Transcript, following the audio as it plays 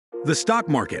The stock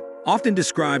market, often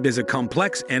described as a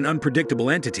complex and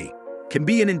unpredictable entity, can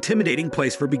be an intimidating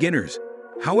place for beginners.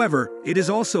 However, it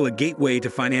is also a gateway to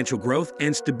financial growth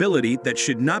and stability that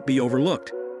should not be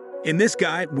overlooked. In this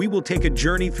guide, we will take a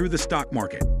journey through the stock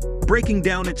market, breaking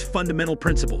down its fundamental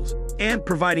principles and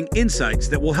providing insights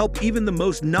that will help even the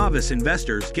most novice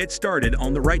investors get started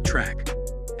on the right track.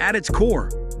 At its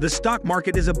core, the stock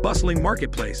market is a bustling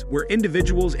marketplace where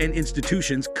individuals and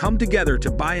institutions come together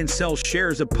to buy and sell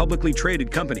shares of publicly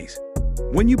traded companies.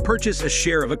 When you purchase a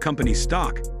share of a company's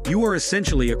stock, you are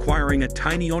essentially acquiring a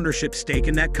tiny ownership stake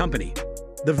in that company.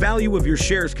 The value of your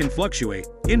shares can fluctuate,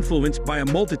 influenced by a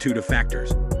multitude of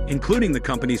factors, including the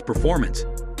company's performance,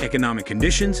 economic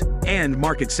conditions, and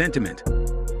market sentiment.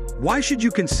 Why should you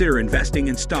consider investing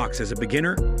in stocks as a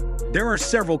beginner? There are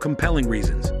several compelling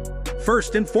reasons.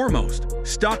 First and foremost,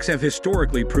 stocks have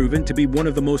historically proven to be one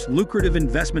of the most lucrative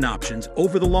investment options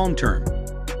over the long term.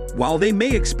 While they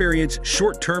may experience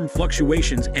short-term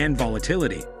fluctuations and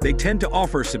volatility, they tend to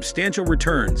offer substantial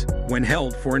returns when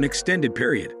held for an extended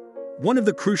period. One of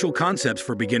the crucial concepts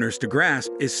for beginners to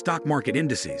grasp is stock market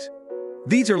indices.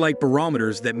 These are like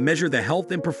barometers that measure the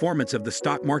health and performance of the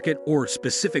stock market or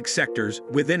specific sectors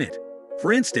within it.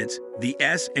 For instance, the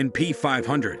S&P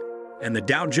 500 and the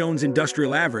Dow Jones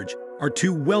Industrial Average are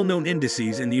two well-known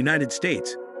indices in the United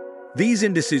States. These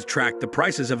indices track the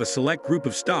prices of a select group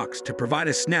of stocks to provide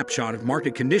a snapshot of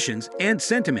market conditions and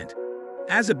sentiment.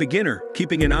 As a beginner,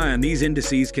 keeping an eye on these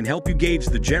indices can help you gauge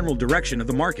the general direction of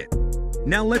the market.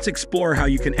 Now let's explore how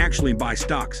you can actually buy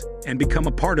stocks and become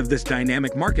a part of this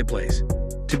dynamic marketplace.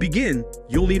 To begin,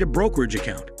 you'll need a brokerage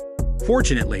account.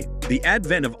 Fortunately, the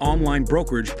advent of online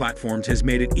brokerage platforms has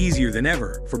made it easier than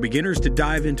ever for beginners to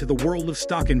dive into the world of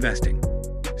stock investing.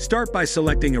 Start by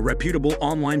selecting a reputable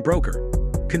online broker.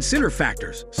 Consider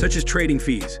factors such as trading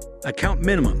fees, account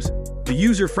minimums, the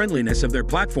user-friendliness of their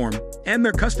platform, and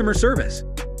their customer service.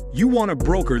 You want a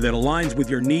broker that aligns with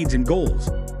your needs and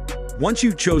goals. Once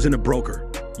you've chosen a broker,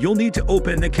 you'll need to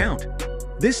open an account.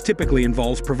 This typically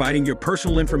involves providing your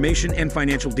personal information and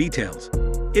financial details.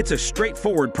 It's a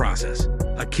straightforward process,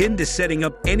 akin to setting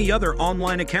up any other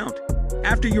online account.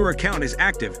 After your account is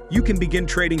active, you can begin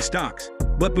trading stocks.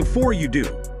 But before you do,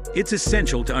 it's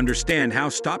essential to understand how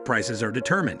stock prices are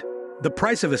determined. The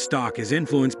price of a stock is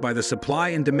influenced by the supply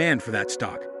and demand for that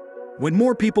stock. When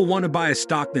more people want to buy a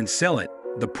stock than sell it,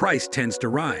 the price tends to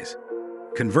rise.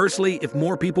 Conversely, if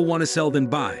more people want to sell than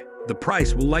buy, the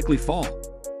price will likely fall.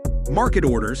 Market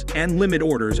orders and limit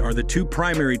orders are the two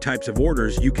primary types of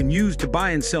orders you can use to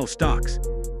buy and sell stocks.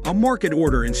 A market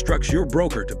order instructs your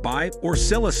broker to buy or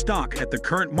sell a stock at the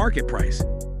current market price.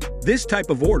 This type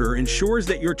of order ensures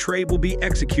that your trade will be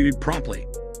executed promptly.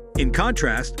 In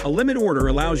contrast, a limit order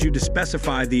allows you to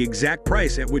specify the exact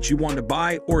price at which you want to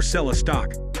buy or sell a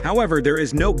stock. However, there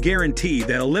is no guarantee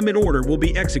that a limit order will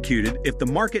be executed if the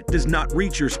market does not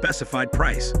reach your specified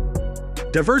price.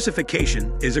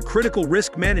 Diversification is a critical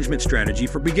risk management strategy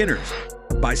for beginners.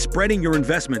 By spreading your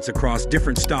investments across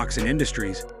different stocks and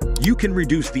industries, you can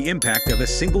reduce the impact of a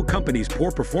single company's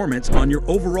poor performance on your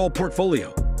overall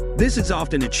portfolio. This is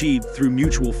often achieved through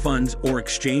mutual funds or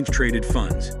exchange-traded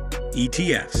funds,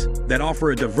 ETFs, that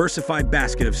offer a diversified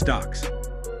basket of stocks.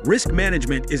 Risk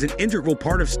management is an integral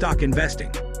part of stock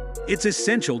investing. It's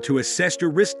essential to assess your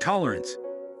risk tolerance.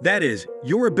 That is,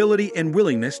 your ability and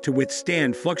willingness to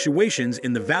withstand fluctuations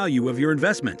in the value of your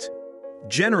investments.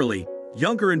 Generally,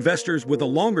 younger investors with a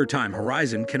longer time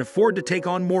horizon can afford to take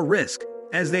on more risk,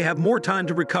 as they have more time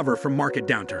to recover from market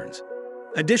downturns.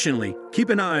 Additionally, keep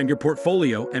an eye on your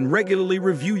portfolio and regularly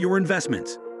review your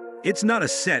investments. It's not a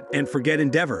set-and-forget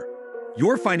endeavor.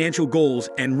 Your financial goals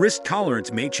and risk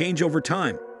tolerance may change over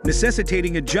time,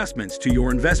 necessitating adjustments to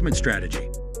your investment strategy.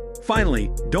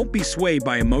 Finally, don't be swayed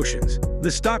by emotions.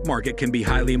 The stock market can be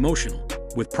highly emotional,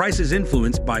 with prices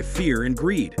influenced by fear and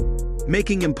greed.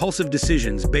 Making impulsive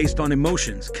decisions based on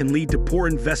emotions can lead to poor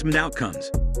investment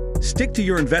outcomes. Stick to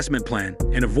your investment plan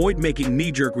and avoid making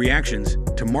knee-jerk reactions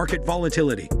to market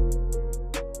volatility.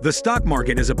 The stock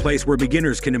market is a place where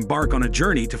beginners can embark on a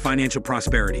journey to financial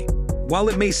prosperity. While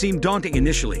it may seem daunting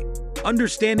initially,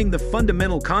 understanding the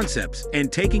fundamental concepts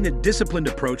and taking a disciplined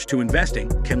approach to investing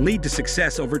can lead to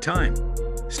success over time.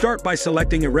 Start by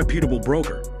selecting a reputable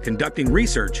broker, conducting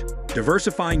research,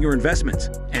 diversifying your investments,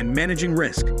 and managing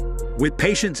risk. With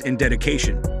patience and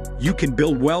dedication, you can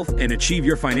build wealth and achieve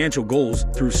your financial goals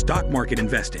through stock market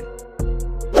investing.